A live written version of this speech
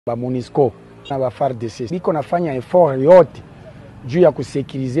ba MONUSCO na ba FARDC biko nafanya effort yote juu ya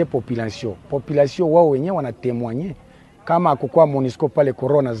kusekirize population wao wenyewe wanatemwanye kama akukua MONUSCO pale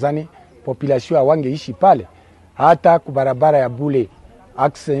corona zani population hawangeishi pale hata kubarabara ya bule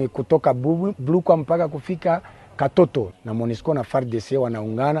axe kutoka Blukwa mpaka kufika Katoto na MONUSCO na FARDC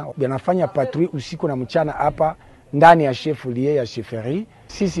wanaungana wanafanya patrui usiku na mchana hapa ndani ya chefferie ya chefferie.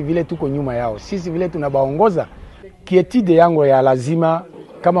 Sisi vile tuko nyuma yao, sisi vile tunabaongoza kietide yango ya lazima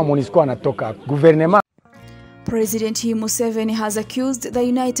kama MONUSCO anatoka gouvernement. President Museven has accused the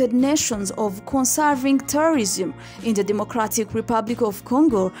United Nations of conserving terrorism in the Democratic Republic of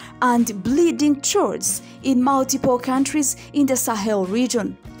Congo and bleeding churches in multiple countries in the Sahel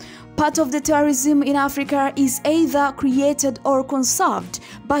region. Part of the terrorism in Africa is either created or conserved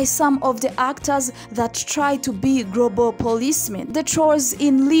by some of the actors that try to be global policemen. The chores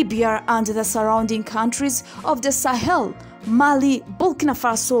in Libya and the surrounding countries of the Sahel, Mali, Burkina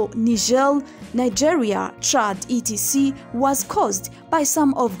Faso, Nigeria, Chad, etc. was caused by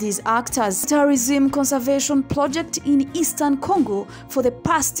some of these actors. The Terrorism Conservation Project in Eastern Congo for the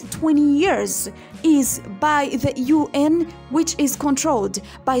past 20 years is by the UN, which is controlled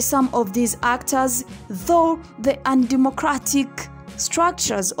by some of these actors, though the undemocratic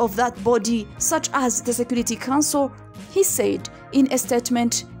structures of that body, such as the Security Council, he said in a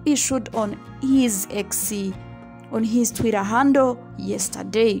statement issued on his Twitter handle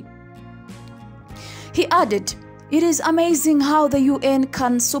yesterday. He added, "It is amazing how the UN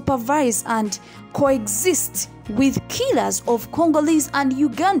can supervise and coexist with killers of Congolese and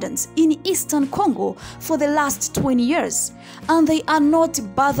Ugandans in Eastern Congo for the last 20 years, and they are not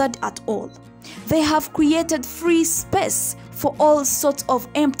bothered at all. They have created free space for all sorts of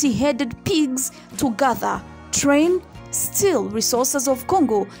empty-headed pigs to gather, train, steal resources of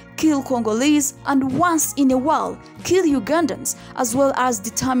Congo, kill Congolese, and once in a while kill Ugandans, as well as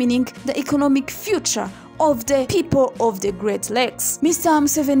determining the economic future of the people of the Great Lakes." Mr.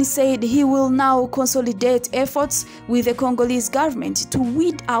 Museven said he will now consolidate efforts with the Congolese government to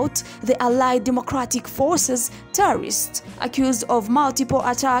weed out the Allied Democratic Forces terrorists accused of multiple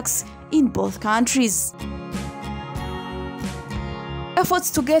attacks in both countries.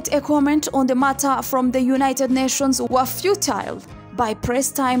 Efforts to get a comment on the matter from the United Nations were futile by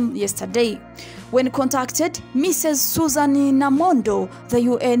press time yesterday. When contacted, Mrs. Susan Namondo, the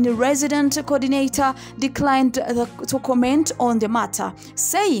UN resident coordinator, declined to comment on the matter,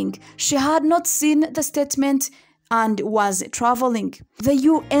 saying she had not seen the statement and was traveling. The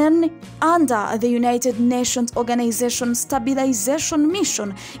UN, under the United Nations Organization Stabilization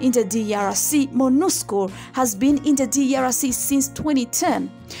Mission in the DRC, MONUSCO, has been in the DRC since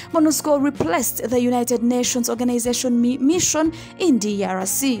 2010. MONUSCO replaced the United Nations Organization mission in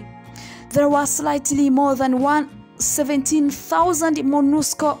DRC. There were slightly more than 17,000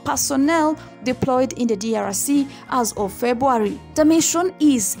 MONUSCO personnel deployed in the DRC as of February. The mission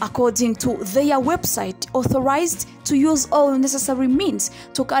is, according to their website, authorized to use all necessary means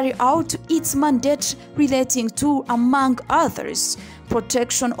to carry out its mandate relating to, among others,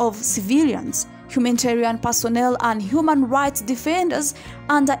 protection of civilians, humanitarian personnel, and human rights defenders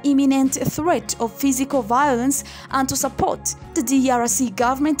under imminent threat of physical violence, and to support the DRC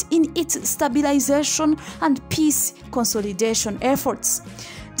government in its stabilization and peace consolidation efforts.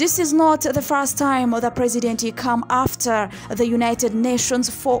 This is not the first time the president come after the United Nations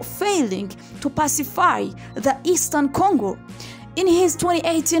for failing to pacify the Eastern Congo. In his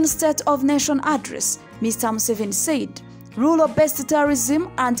 2018 State of Nation address, Mr. Museven said, "Rule-based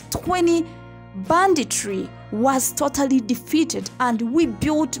terrorism and banditry was totally defeated, and we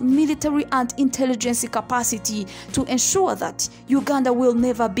built military and intelligence capacity to ensure that Uganda will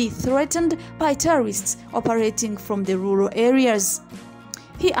never be threatened by terrorists operating from the rural areas."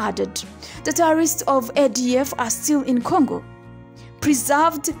 He added, "The terrorists of ADF are still in Congo,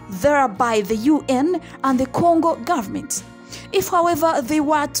 preserved there by the UN and the Congo government. If, however, they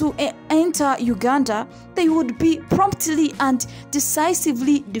were to enter Uganda, they would be promptly and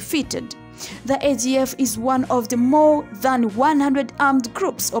decisively defeated. The ADF is one of the more than 100 armed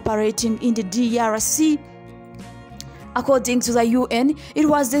groups operating in the DRC. According to the UN, it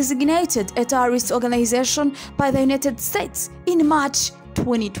was designated a terrorist organization by the United States in March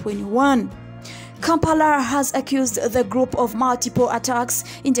 2021. Kampala has accused the group of multiple attacks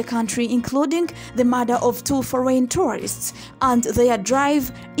in the country, including the murder of 2 foreign tourists and their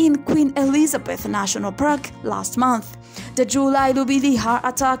drive in Queen Elizabeth National Park last month. The July Lubiliha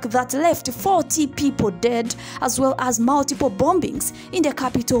attack that left 40 people dead, as well as multiple bombings in the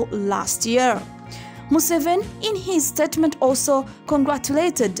capital last year. Museven, in his statement, also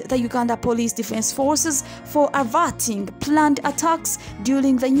congratulated the Uganda Police Defense Forces for averting planned attacks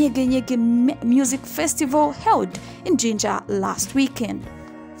during the Nyege Nyege Music Festival held in Jinja last weekend.